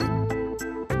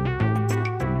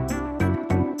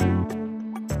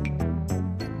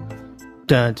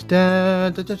Dun,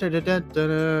 dun, dun, dun, dun, dun, dun,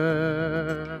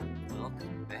 dun.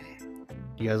 Welcome back.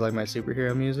 Do you guys like my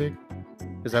superhero music?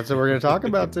 Because that's what we're going to talk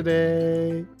about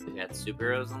today. We got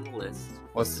superheroes on the list.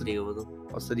 What's What's the deal with them?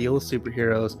 What's the deal with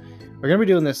superheroes? We're going to be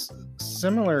doing this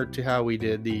similar to how we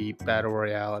did the Battle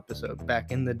Royale episode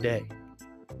back in the day.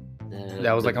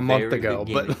 That was like a month ago,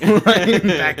 but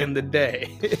back in the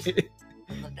day.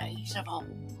 In the days of old.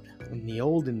 In the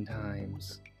olden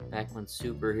times. Back when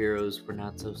superheroes were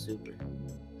not so super.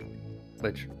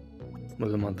 Which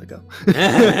was a month ago.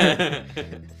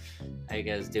 How you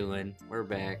guys doing? We're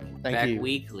back. Thank back you.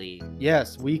 weekly.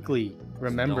 Yes, weekly.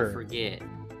 Remember. Don't forget.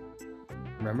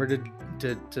 Remember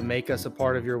to make us a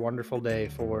part of your wonderful day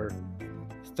for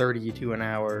 30 to an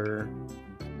hour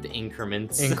The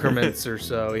increments. increments or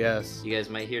so. Yes. You guys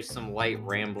might hear some light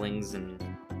ramblings and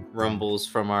rumbles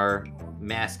from our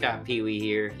mascot Pee-wee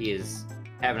here. He is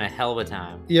having a hell of a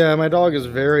time. Yeah, my dog is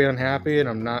very unhappy, and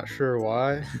I'm not sure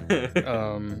why.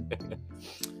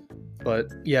 But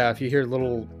yeah, if you hear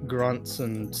little grunts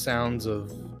and sounds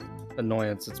of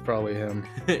annoyance, it's probably him.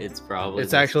 It's probably.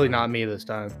 It's actually not me this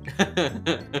time.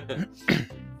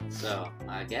 So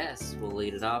I guess we'll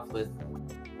lead it off with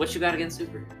what you got against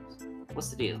superheroes. What's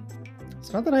the deal?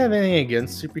 It's not that I have anything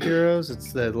against superheroes.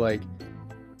 It's that, like,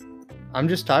 I'm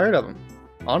just tired of them,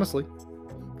 honestly.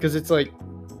 Because it's like,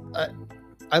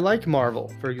 I like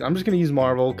Marvel. I'm just going to use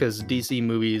Marvel because DC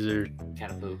movies are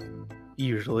Kind of poo.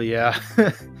 usually, yeah.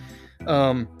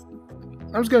 I'm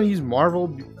just going to use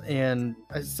Marvel, and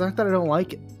it's not that I don't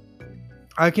like it.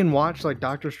 I can watch, like,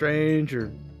 Doctor Strange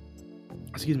or,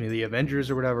 the Avengers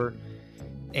or whatever,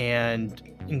 and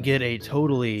get a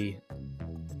totally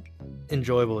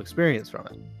enjoyable experience from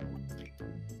it.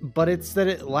 But it's that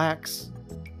it lacks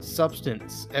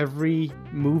substance. Every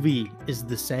movie is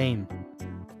the same.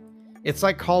 It's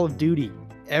like Call of Duty.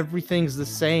 Everything's the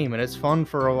same, and it's fun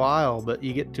for a while, but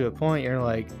you get to a point you're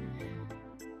like,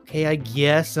 okay, I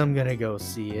guess I'm gonna go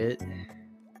see it.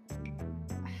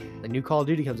 The new Call of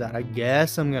Duty comes out, I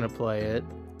guess I'm gonna play it.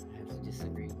 I have to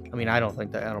disagree. I mean, I don't play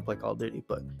Call of Duty,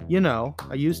 but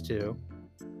I used to.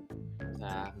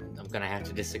 I'm gonna have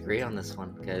to disagree on this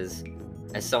one because,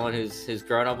 as someone who's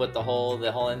grown up with the whole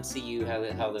MCU,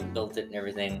 how they've built it and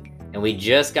everything, and we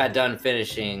just got done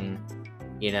finishing,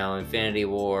 Infinity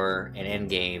War and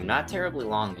Endgame not terribly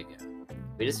long ago.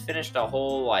 We just finished a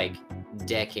whole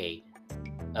decade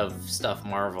of stuff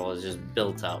Marvel has just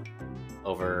built up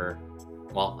over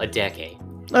a decade.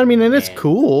 I mean, and it's And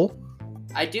cool.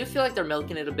 I do feel like they're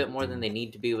milking it a bit more than they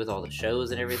need to be with all the shows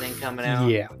and everything coming out.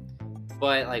 Yeah.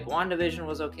 But WandaVision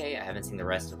was okay. I haven't seen the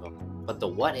rest of them. But the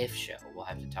What If show we'll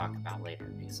have to talk about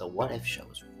later because the What If show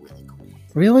was really cool.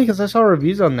 Really? Because I saw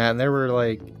reviews on that, and they were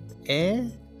like, eh.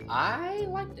 I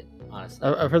liked it, honestly.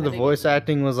 I've heard I the think voice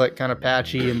acting was kind of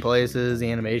patchy in places. The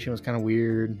animation was kind of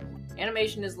weird.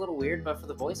 animation is a little weird, but for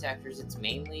the voice actors, it's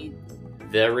mainly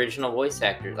the original voice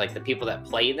actors. Like the people that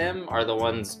play them are the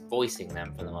ones voicing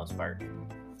them for the most part.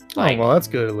 Oh, well, that's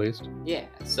good at least. Yeah,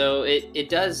 so it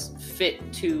does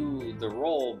fit to the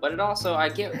role, but it also I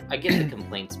get the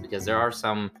complaints because there are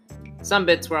some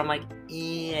bits where I'm like,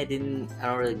 I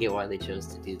don't really get why they chose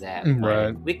to do that.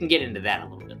 Right. We can get into that a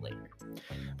little bit later.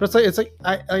 But it's like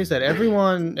I said, every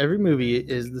movie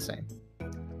is the same.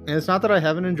 And it's not that I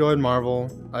haven't enjoyed Marvel.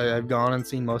 I've gone and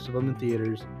seen most of them in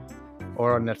theaters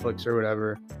or on Netflix or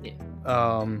whatever. Yeah.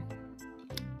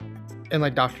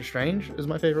 And Doctor Strange is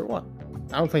my favorite one.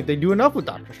 I don't think they do enough with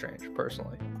Doctor Strange,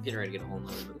 personally. Getting ready to get a whole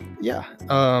nother movie. Yeah.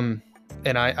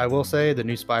 And I will say the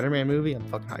new Spider-Man movie, I'm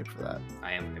fucking hyped for that.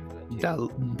 I am hyped for that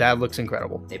too. That looks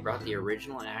incredible. They brought the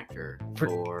original actor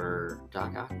for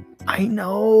Doc Ock. I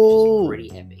know.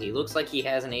 Pretty epic. He looks like he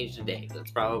hasn't aged a day.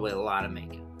 That's probably a lot of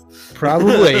makeup.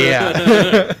 Probably,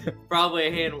 yeah. Probably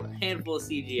a handful of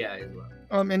CGI as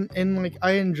well. And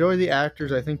I enjoy the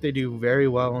actors. I think they do very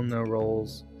well in their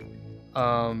roles.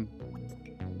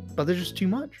 But there's just too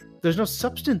much. There's no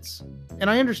substance. And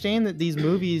I understand that these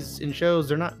movies and shows,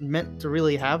 they're not meant to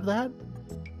really have that.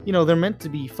 They're meant to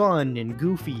be fun and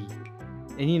goofy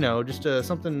and, just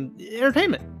something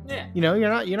entertainment. Yeah.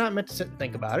 You're not meant to sit and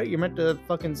think about it. You're meant to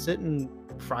fucking sit and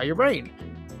fry your brain.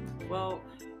 Well,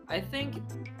 I think,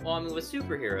 with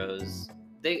superheroes,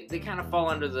 they kind of fall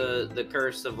under the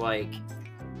curse of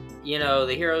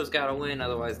the hero's gotta win,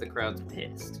 otherwise the crowd's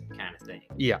pissed kind of thing.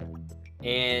 Yeah.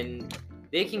 And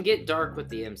they can get dark with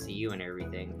the MCU and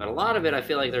everything, but a lot of it, I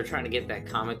feel like they're trying to get that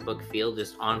comic book feel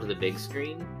just onto the big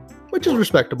screen. Which is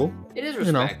respectable. It is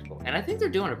respectable, and I think they're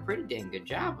doing a pretty dang good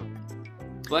job of it.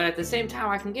 But at the same time,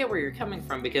 I can get where you're coming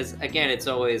from because, again, it's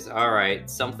always, all right,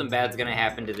 something bad's going to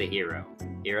happen to the hero.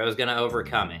 Hero's gonna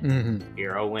overcome it. Mm-hmm.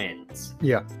 Hero wins.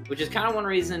 Yeah. Which is kind of one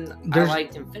reason I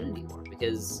liked Infinity War,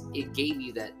 because it gave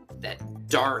you that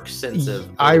dark sense of.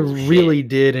 I really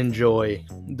did enjoy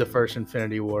the first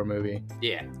Infinity War movie.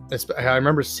 Yeah. I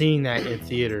remember seeing that in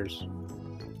theaters,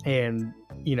 and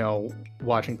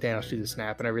watching Thanos do the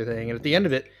snap and everything. And at the end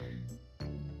of it,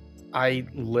 I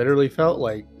literally felt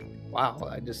like, wow,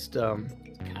 I just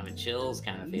kind of chills,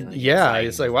 kind of feeling. Yeah,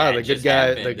 it's like wow, the good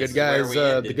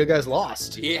guys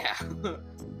lost. Yeah.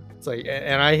 It's like,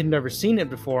 and I had never seen it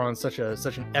before on such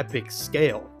an epic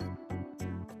scale.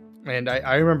 And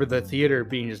I remember the theater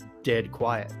being just dead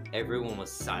quiet. Everyone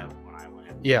was silent when I went.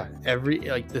 Yeah,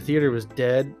 the theater was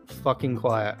dead fucking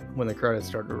quiet when the credits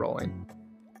started rolling.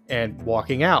 And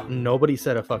walking out, nobody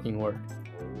said a fucking word.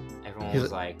 Everyone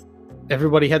was like...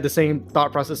 Everybody had the same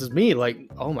thought process as me, like,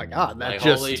 oh my god, that like,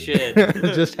 just... holy shit.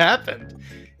 just happened.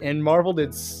 And Marvel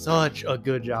did such a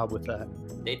good job with that.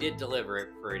 They did deliver it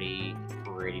pretty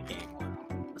dang well.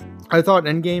 I thought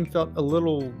Endgame felt a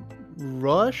little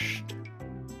rushed.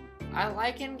 I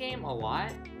like Endgame a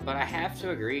lot, but I have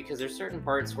to agree, because there's certain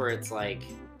parts where it's like,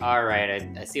 all right,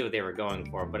 I see what they were going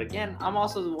for. But again, I'm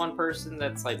also the one person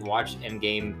that's like watched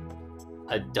Endgame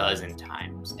a dozen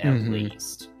times at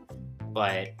least.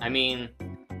 But I mean,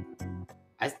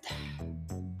 I'm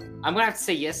gonna have to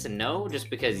say yes and no, just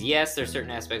because yes, there's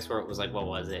certain aspects where it was like, what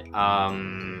was it?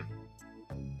 The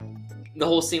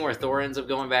whole scene where Thor ends up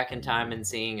going back in time and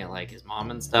seeing like his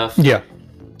mom and stuff. Yeah,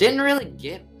 didn't really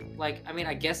get. Like, I mean,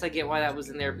 I guess I get why that was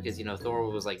in there, because, Thor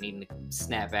was, like, needing to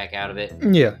snap back out of it.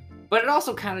 Yeah. But it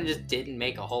also kind of just didn't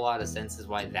make a whole lot of sense as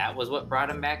why that was what brought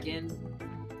him back in,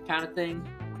 kind of thing.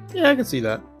 Yeah, I can see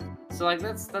that. So, like,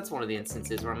 that's one of the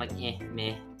instances where I'm like,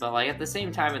 meh. But, like, at the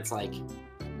same time, it's like,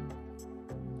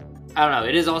 I don't know.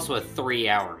 It is also a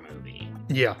 3-hour movie.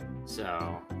 Yeah.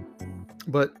 So.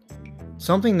 But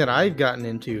something that I've gotten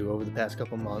into over the past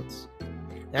couple months,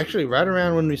 actually right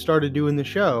around when we started doing the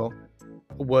show,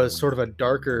 was sort of a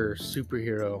darker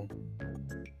superhero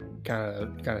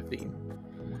kind of theme.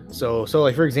 So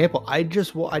like, for example, I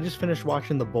just finished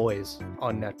watching The Boys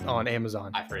on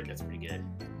Amazon. I've heard that's pretty good.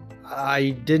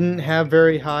 I didn't have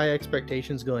very high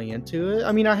expectations going into it.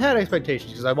 I mean, I had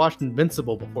expectations because I watched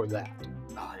Invincible before that.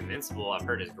 Oh, Invincible, I've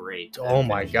heard is great. Oh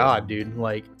my god, dude!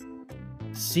 Like,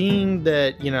 seeing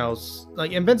that,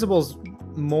 like, Invincible's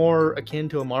more akin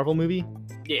to a Marvel movie.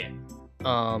 Yeah.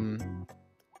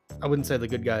 I wouldn't say the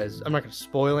good guys. I'm not going to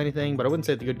spoil anything, but I wouldn't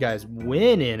say the good guys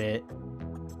win in it.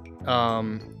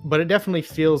 But it definitely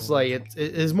feels like it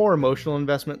is more emotional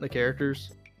investment in the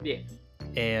characters. Yeah.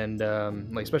 And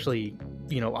like, especially,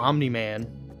 Omni-Man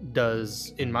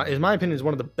does, in my opinion, is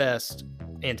one of the best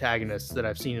antagonists that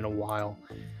I've seen in a while.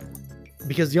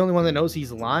 Because the only one that knows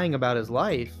he's lying about his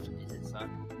life is his son.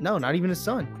 No, not even his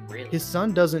son. Really? His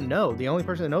son doesn't know. The only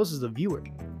person that knows is the viewer.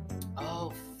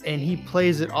 Oh. And he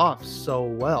plays it off so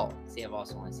well. See, I've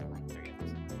also only seen like 3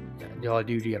 episodes. Yeah,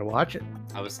 dude, you gotta watch it.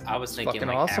 I was thinking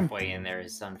like awesome. halfway in there,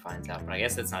 his son finds out, but I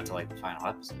guess that's not till like the final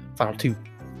episode. Final 2.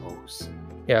 Oh.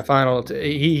 Yeah,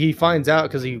 he finds out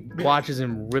because he watches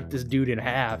him rip this dude in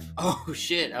half. Oh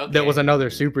shit! Okay. That was another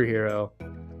superhero,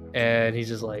 and he's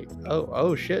just like,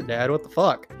 oh shit, Dad, what the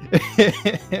fuck?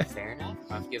 Fair enough.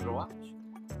 I'll have to give it a watch.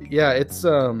 Yeah, it's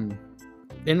and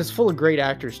it's full of great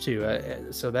actors too,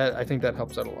 so that I think that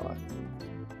helps out a lot.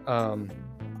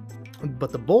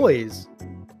 But The Boys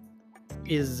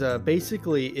is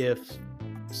basically if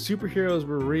superheroes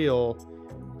were real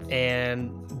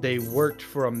and they worked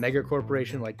for a mega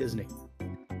corporation like Disney.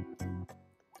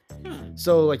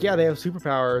 So, like, yeah, they have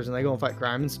superpowers and they go and fight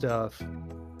crime and stuff,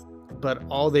 but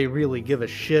all they really give a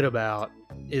shit about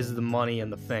is the money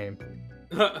and the fame.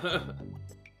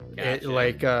 Gotcha.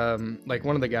 Like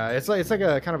one of the guys, it's like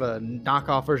a kind of a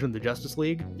knockoff version of the Justice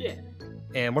League. Yeah.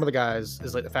 And one of the guys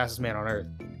is like the fastest man on Earth,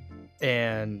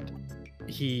 and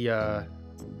he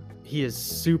is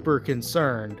super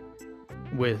concerned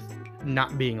with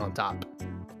not being on top.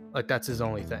 Like, that's his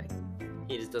only thing.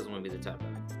 He just doesn't want to be the top dog.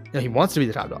 No, he wants to be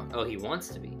the top dog. Oh, he wants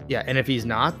to be. Yeah, and if he's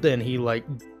not, then he like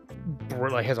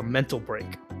has a mental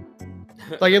break.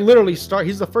 Like, it literally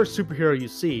he's the first superhero you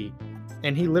see,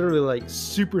 and he literally like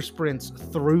super sprints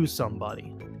through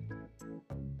somebody.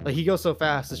 Like, he goes so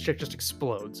fast, this chick just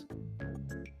explodes.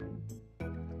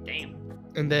 Damn.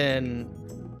 And then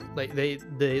like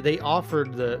they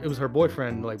offered it was her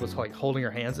boyfriend, like, was like holding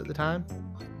her hands at the time,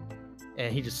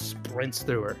 and he just sprints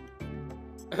through her.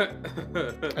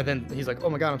 And then he's like, oh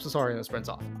my god, I'm so sorry, and then sprints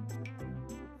off.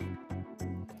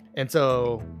 And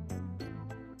so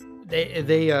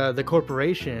the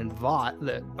corporation Vought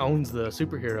that owns the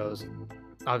superheroes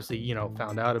obviously,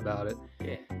 found out about it.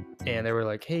 Yeah. And they were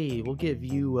like, hey, we'll give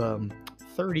you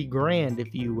 30 grand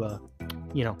if you,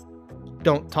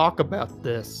 don't talk about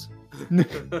this.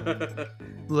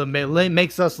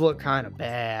 Makes us look kind of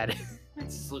bad.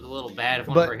 It's just look a little bad if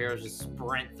one But- of our heroes just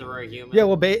sprint through a human. Yeah,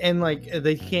 well, and like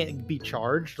they can't be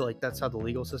charged. Like that's how the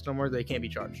legal system works. They can't be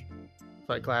charged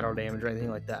for like collateral damage or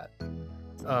anything like that.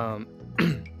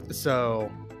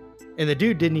 So, and the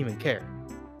dude didn't even care.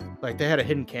 Like they had a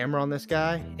hidden camera on this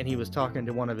guy, and he was talking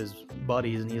to one of his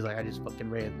buddies, and he's like, "I just fucking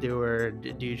ran through her,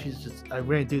 dude. I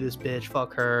ran through this bitch.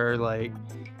 Fuck her. Like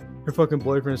her fucking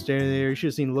boyfriend's standing there. You should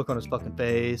have seen the look on his fucking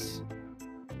face."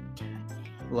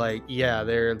 Like, yeah,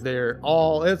 they're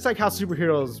all. It's like how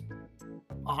superheroes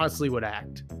honestly would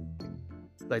act.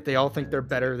 Like they all think they're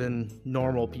better than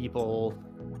normal people.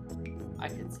 I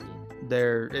can see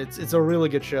it. It's a really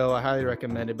good show. I highly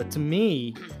recommend it. But to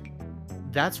me,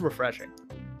 that's refreshing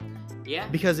Yeah.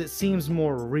 because it seems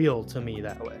more real to me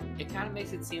that way. It kind of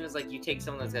makes it seem as like you take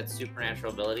someone that's got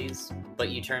supernatural abilities, but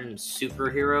you turn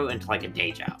superhero into like a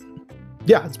day job.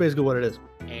 Yeah, it's basically what it is.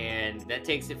 And that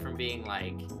takes it from being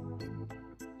like,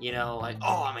 like,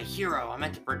 oh, I'm a hero. I'm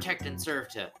meant to protect and serve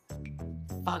to.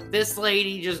 Fuck, this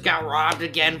lady just got robbed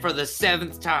again for the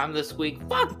 7th time this week.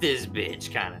 Fuck this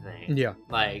bitch kind of thing. Yeah.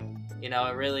 Like,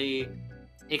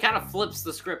 it kind of flips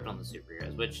the script on the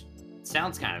superheroes, which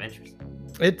sounds kind of interesting.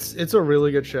 It's a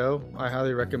really good show. I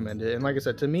highly recommend it. And like I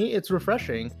said, to me, it's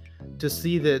refreshing to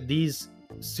see that these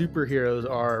superheroes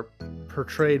are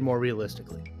portrayed more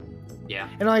realistically. Yeah.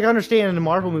 And like, I understand in the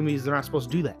Marvel movies, they're not supposed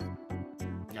to do that.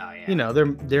 Oh, yeah.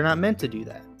 They're not meant to do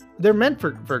that. They're meant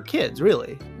for kids,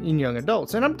 really, and young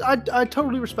adults. And I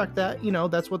totally respect that.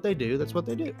 That's what they do. That's what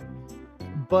they do.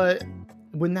 But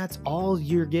when that's all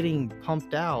you're getting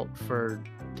pumped out for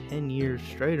 10 years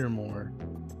straight or more,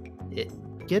 it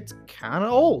gets kind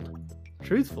of old,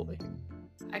 truthfully.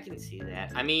 I can see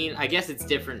that. I mean, I guess it's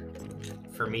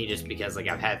different for me just because like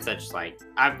I've had such like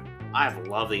I've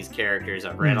loved these characters.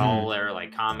 I've read all their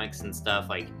like comics and stuff.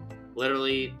 Like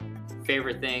literally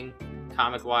favorite thing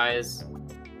comic wise.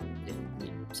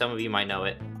 Some of you might know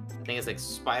it. I think it's like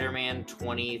Spider-Man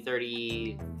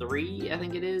 2033. I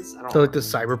think it is. I don't. So like the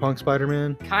cyberpunk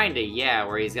Spider-Man. Kinda, yeah.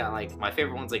 Where he's got like my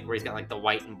favorite one's like where he's got like the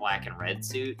white and black and red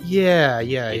suit. Yeah.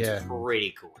 It's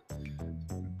pretty cool.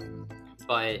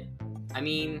 But I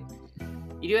mean,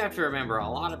 you do have to remember a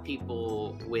lot of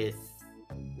people with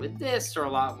this are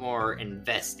a lot more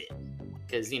invested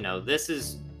because this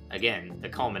is again the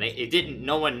culmination.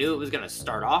 No one knew it was going to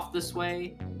start off this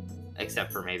way,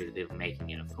 except for maybe the people making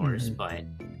it, of course. But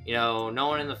no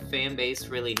one in the fan base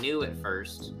really knew at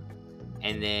first,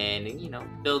 and then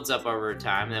builds up over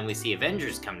time. And then we see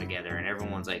Avengers come together, and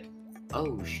everyone's like,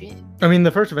 "Oh shit!" I mean,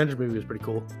 the first Avengers movie was pretty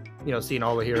cool. Seeing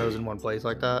all the heroes in one place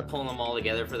like that. Pulling them all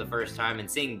together for the first time and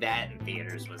seeing that in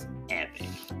theaters was epic.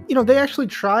 They actually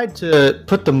tried to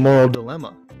put the moral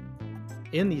dilemma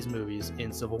in these movies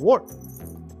in Civil War.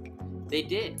 They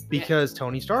did. Because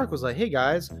Tony Stark was like, hey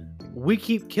guys, we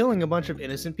keep killing a bunch of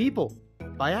innocent people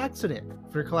by accident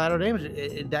for collateral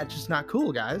damage. That's just not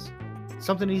cool, guys.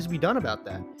 Something needs to be done about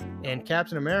that. And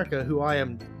Captain America, who I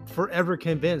am forever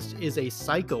convinced is a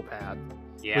psychopath,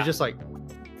 was just like,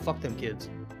 fuck them kids.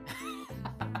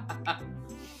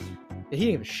 He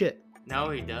didn't give a shit. No,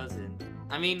 he doesn't.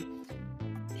 I mean,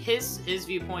 his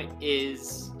viewpoint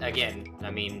is, again,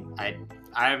 I mean,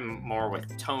 I'm more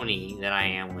with Tony than I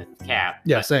am with Cap.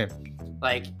 Yeah, same.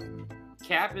 Like,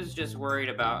 Cap is just worried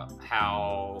about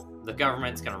how the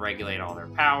government's going to regulate all their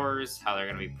powers, how they're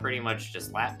going to be pretty much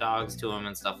just lapdogs to him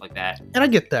and stuff like that. And I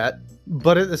get that.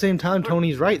 But at the same time,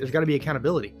 Tony's right. There's got to be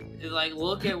accountability. Like,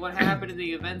 look at what happened in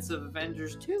the events of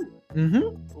Avengers 2.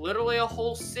 Mm-hmm. Literally a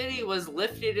whole city was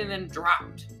lifted and then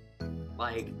dropped.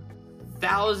 Like,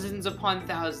 thousands upon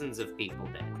thousands of people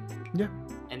dead. Yeah.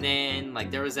 And then, like,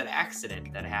 there was that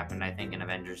accident that happened, I think, in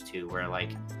Avengers 2, where,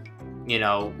 like,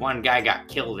 one guy got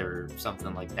killed or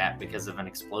something like that because of an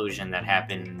explosion that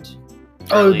happened.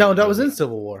 Oh, no, that was in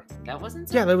Civil War. That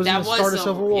wasn't? Yeah, that was in the start of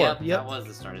Civil War. Yep, that was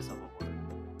the start of Civil War.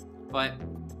 But,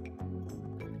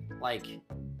 like,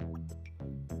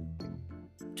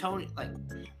 Tony, like,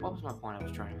 what was my point I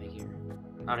was trying to make here?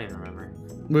 I don't even remember.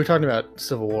 We were talking about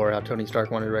Civil War, how Tony Stark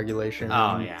wanted regulation.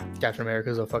 Oh, yeah. Captain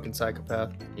America's a fucking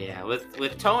psychopath. Yeah,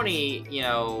 with Tony,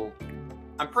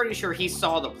 I'm pretty sure he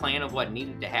saw the plan of what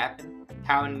needed to happen,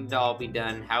 how it needed to all be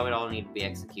done, how it all needed to be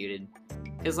executed.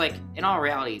 Because, like, in all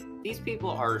reality, these people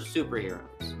are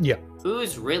superheroes. Yeah.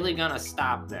 Who's really gonna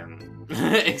stop them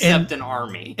except an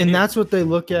army? And that's what they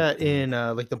look at in,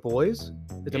 like, The Boys.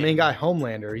 The main guy,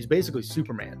 Homelander, he's basically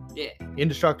Superman. Yeah.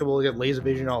 Indestructible, he got laser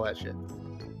vision, all that shit.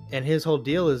 And his whole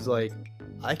deal is, like,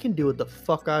 I can do what the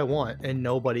fuck I want, and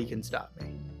nobody can stop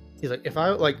me. He's like, if I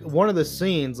like one of the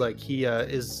scenes, like he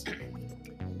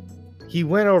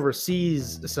went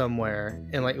overseas somewhere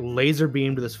and like laser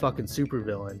beamed this fucking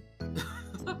supervillain,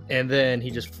 and then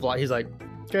he's like,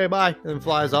 okay, bye, and then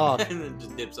flies off. And then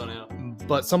just dips on out.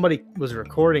 But somebody was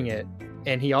recording it,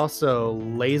 and he also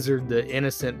lasered the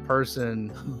innocent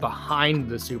person behind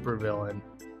the supervillain,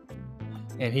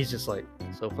 and he's just like,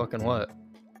 so fucking what?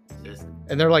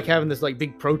 And they're like having this like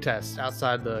big protest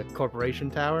outside the corporation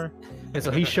tower, and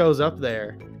so he shows up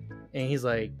there, and he's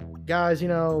like, guys, you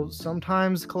know,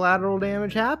 sometimes collateral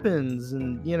damage happens,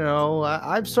 and you know,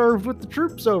 I've served with the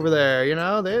troops over there, you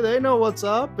know, they know what's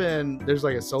up. And there's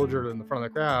like a soldier in the front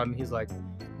of the crowd, and he's like,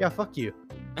 yeah, fuck you.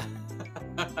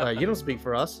 You don't speak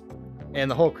for us.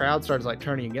 And the whole crowd starts like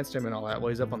turning against him and all that while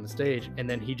he's up on the stage, and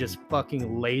then he just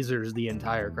fucking lasers the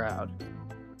entire crowd.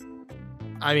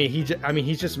 I mean,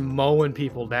 he's just mowing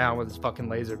people down with his fucking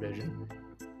laser vision.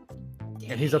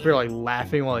 And he's up here like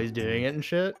laughing while he's doing it and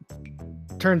shit.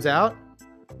 Turns out,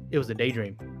 it was a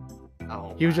daydream.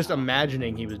 Oh, he was just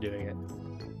imagining he was doing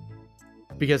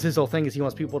it. Because his whole thing is he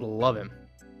wants people to love him.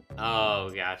 Oh,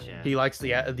 gotcha. He likes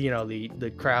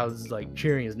the crowds like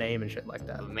cheering his name and shit like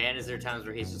that. But man, is there times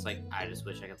where he's just like, I just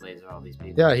wish I could laser all these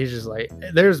people. Yeah, he's just like,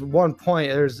 there's one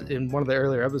point, there's in one of the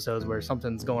earlier episodes where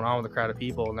something's going on with a crowd of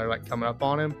people and they're like coming up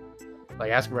on him, like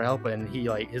asking for help, and he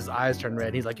like, his eyes turn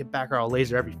red. He's like, get back or I'll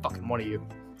laser every fucking one of you.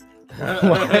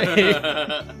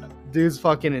 Like, dude's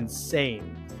fucking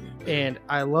insane. And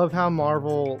I love how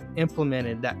Marvel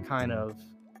implemented that kind of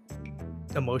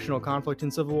emotional conflict in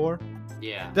Civil War.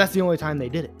 Yeah. That's the only time they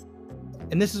did it.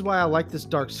 And this is why I like this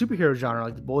dark superhero genre,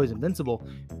 like The Boys, Invincible,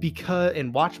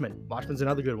 and Watchmen's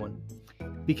another good one,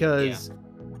 because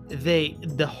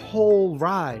the whole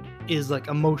ride is like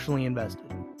emotionally invested.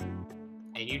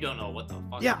 And you don't know what the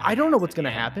fuck. Yeah, I don't know what's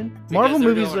gonna happen. Because Marvel they're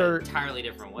movies going are an entirely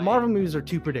different way. Marvel movies are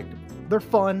too predictable. They're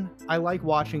fun. I like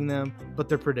watching them, but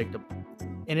they're predictable.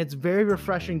 And it's very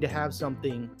refreshing to have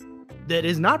something that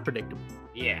is not predictable.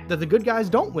 Yeah. That the good guys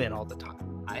don't win all the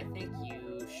time. I think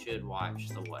you should watch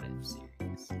the What If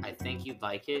series. I think you'd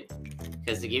like it.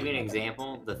 Because to give you an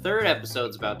example, the third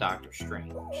episode's about Doctor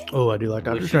Strange. Oh, I do like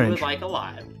Doctor Which Strange. you would like a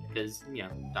lot. Because, you know,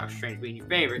 Doctor Strange being your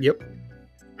favorite. Yep.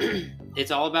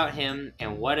 It's all about him,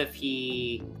 and what if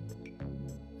he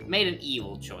made an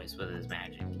evil choice with his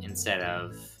magic instead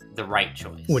of the right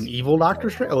choice? When evil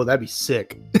Doctor Strange? Oh, that'd be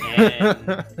sick. And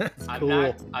That's I'm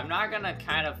cool. not gonna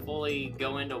kind of fully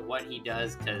go into what he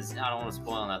does because I don't want to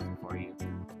spoil nothing for you.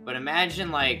 But imagine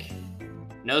like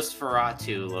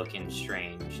Nosferatu looking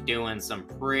Strange doing some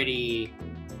pretty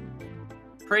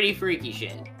freaky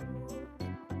shit.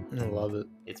 I love it.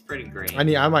 It's pretty great.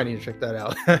 I might need to check that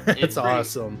out. It's pretty-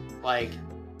 awesome. Like,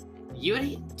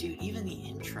 dude, even the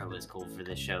intro is cool for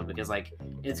this show because like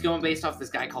it's going based off this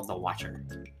guy called the Watcher,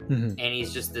 Mhm. and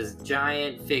he's just this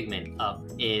giant figment up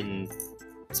in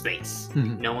space.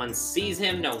 Mhm. No one sees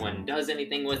him. No one does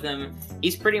anything with him.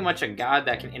 He's pretty much a god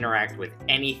that can interact with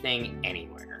anything,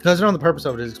 anywhere. Because the purpose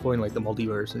of it is exploring like the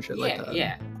multiverse and shit like that.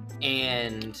 Yeah.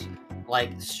 And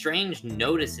like Strange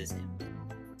notices him,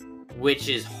 which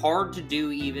is hard to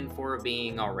do even for a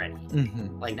being already.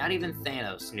 Mhm. Like, not even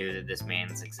Thanos knew that this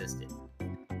man's existed.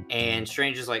 And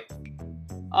Strange is like,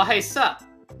 oh, hey, sup?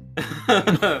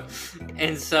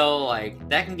 And so, like,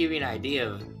 that can give you an idea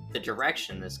of the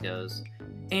direction this goes.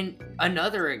 And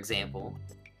another example,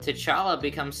 T'Challa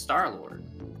becomes Star-Lord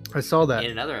I saw that.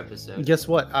 in another episode. Guess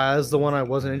what? That's the one I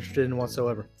wasn't interested in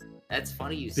whatsoever. That's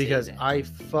funny you say Because that. I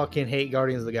fucking hate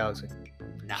Guardians of the Galaxy.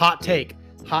 Nah, Hot take.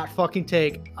 Hot fucking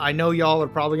take. I know y'all are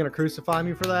probably going to crucify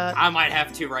me for that. I might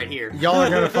have to right here. Y'all are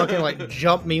going to fucking like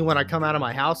jump me when I come out of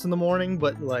my house in the morning,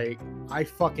 but like, I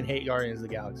fucking hate Guardians of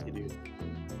the Galaxy, dude.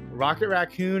 Rocket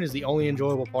Raccoon is the only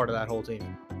enjoyable part of that whole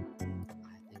team. I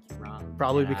think you're wrong.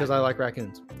 Probably And because I like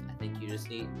raccoons. I think you just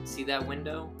need see that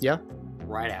window? Yeah.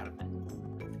 Right out of it.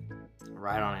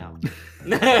 Right on out.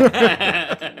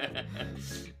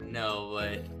 No,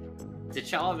 but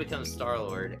T'Challa becomes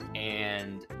Star-Lord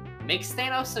and makes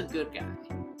Thanos a good guy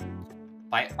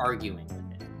by arguing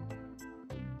with him.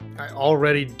 I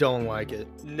already don't like it.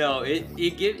 No,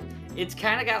 it's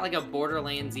kind of got like a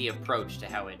Borderlands-y approach to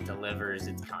how it delivers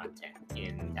its content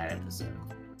in that episode.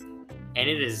 And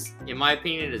it is, in my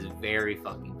opinion, it is very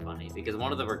fucking funny because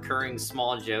one of the recurring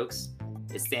small jokes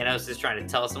is Thanos is trying to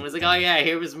tell someone, he's like, oh yeah,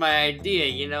 here was my idea,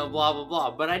 you know, blah, blah,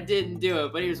 blah. But I didn't do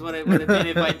it, but here's what it would have been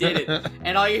if I did it.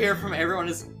 And all you hear from everyone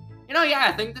is, Yeah,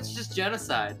 I think that's just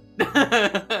genocide.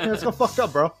 Yeah, it's so fucked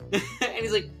up, bro. And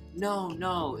he's like,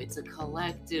 no, it's a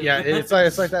collective. Yeah, it's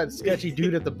like that sketchy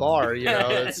dude at the bar, you know.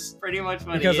 It's pretty much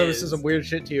what he comes he up and is. says some weird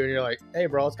shit to you, and you're like, "Hey,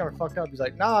 bro, it's kind of fucked up." He's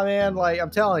like, "Nah, man, like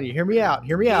I'm telling you, hear me out,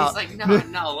 hear me He's out." like,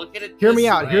 no, look at it. Hear me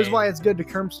this out. Here's way." why it's good to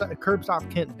curb stop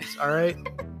kittens. All right,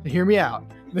 hear me out.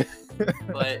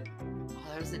 But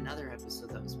there was another episode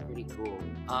that was pretty cool.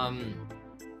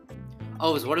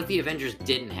 It was what if the Avengers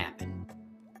didn't happen?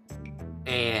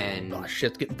 And Oh,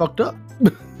 shit's getting fucked up.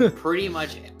 pretty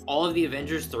much all of the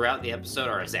Avengers throughout the episode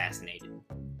are assassinated.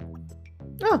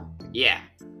 Oh, Yeah,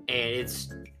 and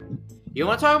it's. You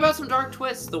want to talk about some dark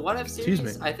twists? The What If Excuse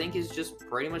series, me. I think, is just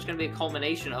pretty much going to be a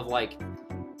culmination of like,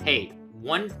 hey,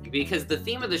 because the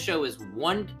theme of the show is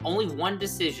only one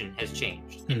decision has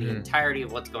changed in the Mhm. entirety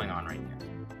of what's going on right there.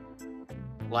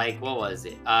 Like, what was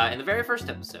it? In the very first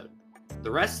episode, the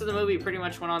rest of the movie pretty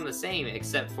much went on the same,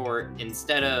 except for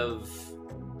instead of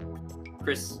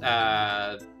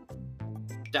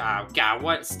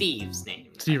Steve's name?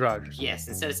 Steve Rogers. Yes,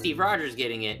 instead of Steve Rogers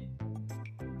getting it,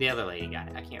 the other lady got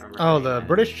it. I can't remember. Oh, her the name.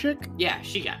 British chick. Yeah,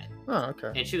 she got it. Oh,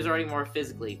 okay. And she was already more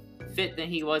physically fit than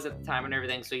he was at the time and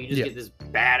everything. So you just Yeah. get this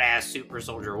badass super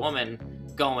soldier woman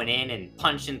going in and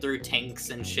punching through tanks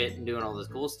and shit and doing all this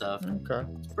cool stuff. Okay.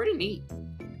 It's pretty neat.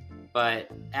 But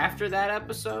after that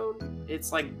episode,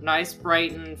 it's like nice,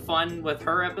 bright, and fun with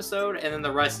her episode, and then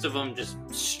the rest of them just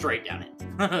straight down it.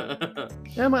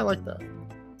 Yeah, I might like that.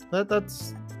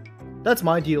 That's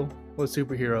my deal with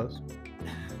superheroes.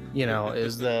 You know,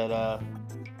 is that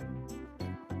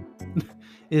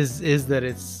is that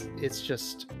it's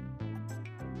just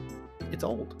it's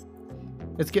old.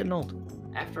 It's getting old.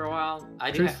 After a while,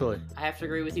 I have to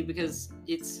agree with you because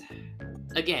it's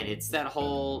that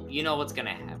whole, you know what's gonna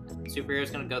happen.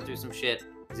 Superhero's gonna go through some shit.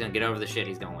 He's gonna get over the shit.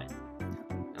 He's gonna win.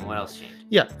 And what else changed?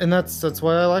 Yeah, and that's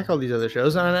why I like all these other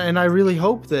shows, and I really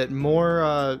hope that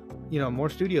more more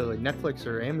studios like Netflix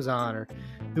or Amazon or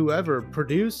whoever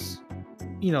produce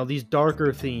these darker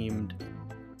themed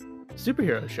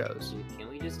superhero shows. Dude, can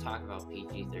we just talk about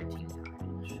PG-13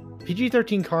 Carnage?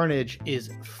 PG-13 Carnage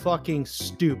is fucking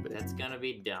stupid. That's gonna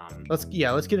be dumb. Let's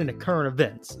get into current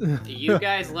events. You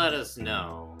guys let us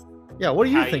know. Yeah, what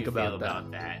do you how think you about feel that?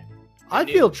 about that? I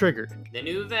feel triggered. The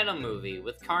new Venom movie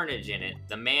with Carnage in it,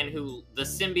 the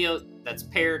symbiote that's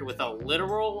paired with a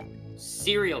literal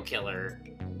serial killer,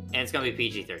 and it's gonna be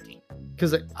PG-13.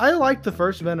 Because I liked the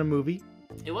first Venom movie.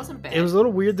 It wasn't bad. It was a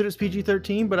little weird that it's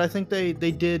PG-13, but I think they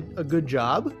did a good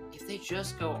job. If they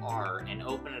just go R and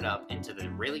open it up into the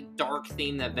really dark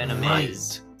theme that Venom Right.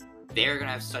 is, they're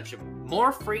gonna have such a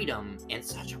more freedom and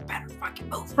such a better fucking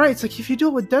movie. Right, it's like if you do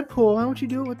it with Deadpool, why don't you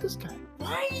do it with this guy?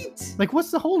 Right? Like,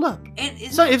 what's the holdup? And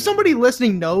So if somebody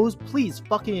listening knows, please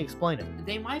fucking explain it.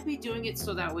 they might be doing it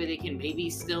so that way they can maybe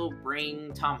still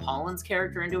bring Tom Holland's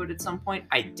character into it at some point.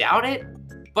 I doubt it.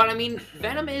 But I mean,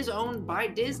 Venom is owned by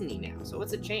Disney now, so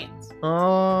what's a chance?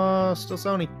 Still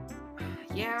Sony.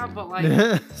 Yeah, but like,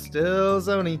 Still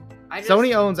Sony. I just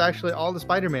Sony owns actually all the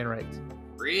Spider-Man rights.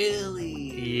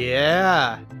 really.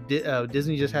 Yeah.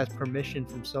 Disney just has permission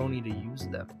from Sony to use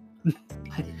them.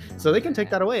 I didn't know So they can take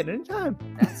that away at any time.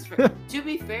 That's fair. To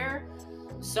be fair,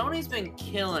 Sony's been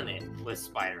killing it with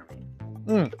Spider-Man.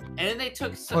 Mm. And then they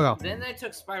took yeah.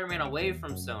 Spider-Man away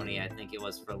from Sony, I think it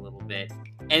was for a little bit,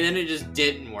 and then it just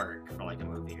didn't work for like a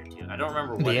movie or two. I don't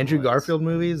remember what The it Andrew was. Garfield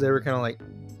movies, they were kind of like,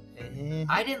 eh.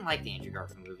 I didn't like the Andrew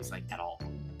Garfield movies like at all.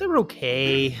 They were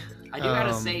okay. I do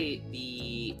gotta say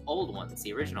the old ones,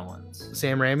 the original ones.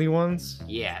 Sam Raimi ones?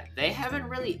 Yeah, they haven't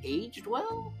really aged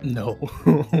well, No.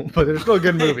 But they're still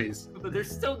good movies. but they're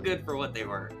still good for what they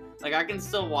were. Like I can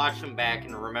still watch them back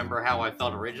and remember how I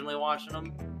felt originally watching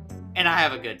them, and I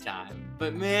have a good time.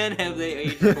 But man, have they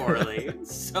aged poorly.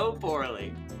 So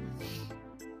poorly.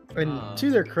 And to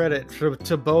their credit,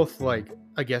 to both, like,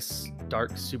 I guess,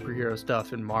 dark superhero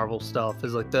stuff and Marvel stuff,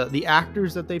 is like the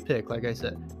actors that they pick, like I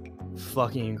said,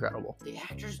 fucking incredible. The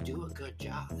actors do a good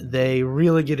job. They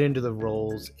really get into the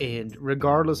roles, and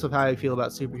regardless of how you feel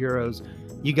about superheroes,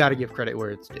 you got to give credit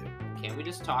where it's due. Can we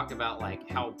just talk about like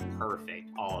how perfect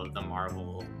all of the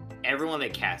Marvel, everyone they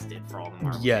casted for all the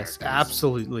Marvel Yes, characters?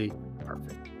 absolutely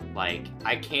perfect. Like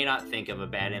I cannot think of a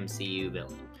bad MCU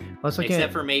villain Plus, I except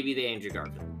can't. for maybe the Andrew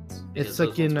Garfield ones. because It's those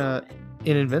like ones in were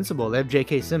in Invincible, they have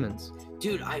J.K. Simmons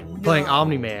dude, I know. playing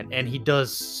Omni-Man, and he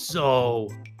does so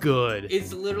good.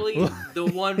 It's literally the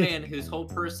one man whose whole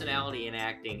personality and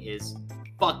acting is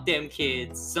fuck them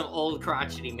kids, some old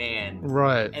crotchety man.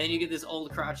 Right. And then you get this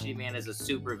old crotchety man as a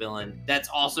supervillain that's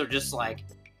also just like,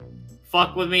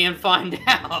 fuck with me and find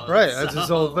out. Right, that's his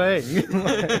whole thing.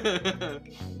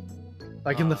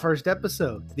 Like in the first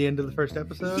episode, the end of the first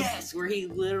episode. Yes, where he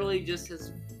literally just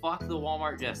says, "Fuck the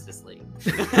Walmart Justice League."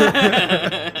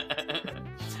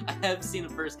 I have seen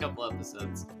the first couple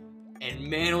episodes, and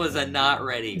man, was I not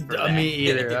ready for that. Me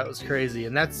either. That was crazy,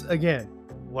 and that's again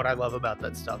what I love about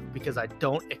that stuff because I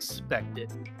don't expect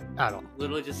it at all.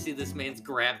 Literally, just see this man's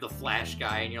grab the Flash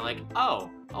guy, and you're like, "Oh,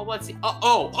 what's he?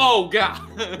 Oh,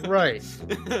 God!" Right.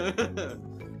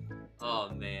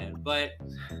 Oh man, but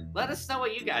let us know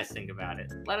what you guys think about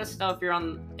it. Let us know if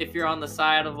you're on the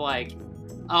side of like,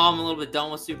 oh, I'm a little bit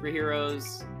done with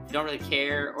superheroes, don't really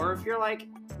care, or if you're like,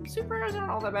 superheroes aren't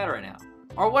all that bad right now.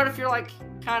 Or what if you're like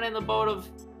kind of in the boat of,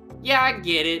 yeah, I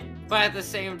get it, but at the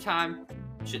same time,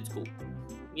 shit's cool.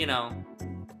 You know,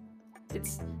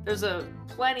 there's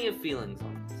plenty of feelings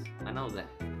on this. I know that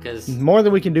because more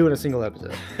than we can do in a single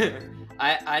episode.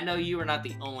 I know you are not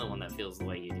the only one that feels the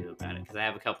way you do about it, because I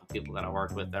have a couple people that I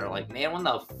work with that are like, man, when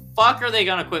the fuck are they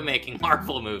gonna quit making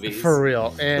Marvel movies? For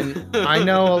real. And I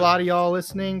know a lot of y'all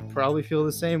listening probably feel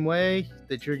the same way,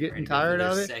 that you're getting tired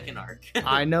of it. Second arc.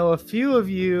 I know a few of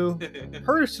you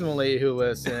personally who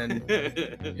listen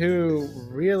who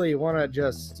really want to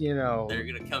just, they're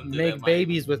gonna come make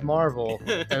babies with Marvel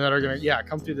and that are gonna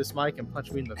come through this mic and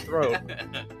punch me in the throat.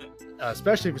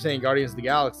 Especially for saying Guardians of the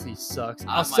Galaxy sucks.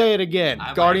 I'll say it again.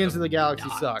 Guardians of the Galaxy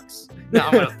sucks. Now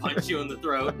I'm gonna punch you in the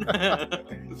throat.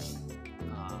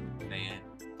 Oh man.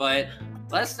 But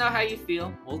let us know how you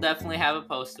feel. We'll definitely have a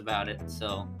post about it.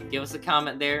 So give us a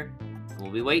comment there. We'll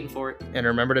be waiting for it. And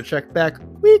remember to check back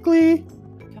weekly.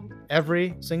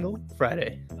 Every single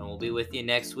Friday. And we'll be with you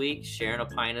next week, sharing a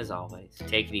pint as always.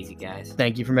 Take it easy, guys.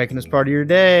 Thank you for making this part of your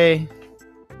day.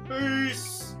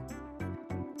 Peace.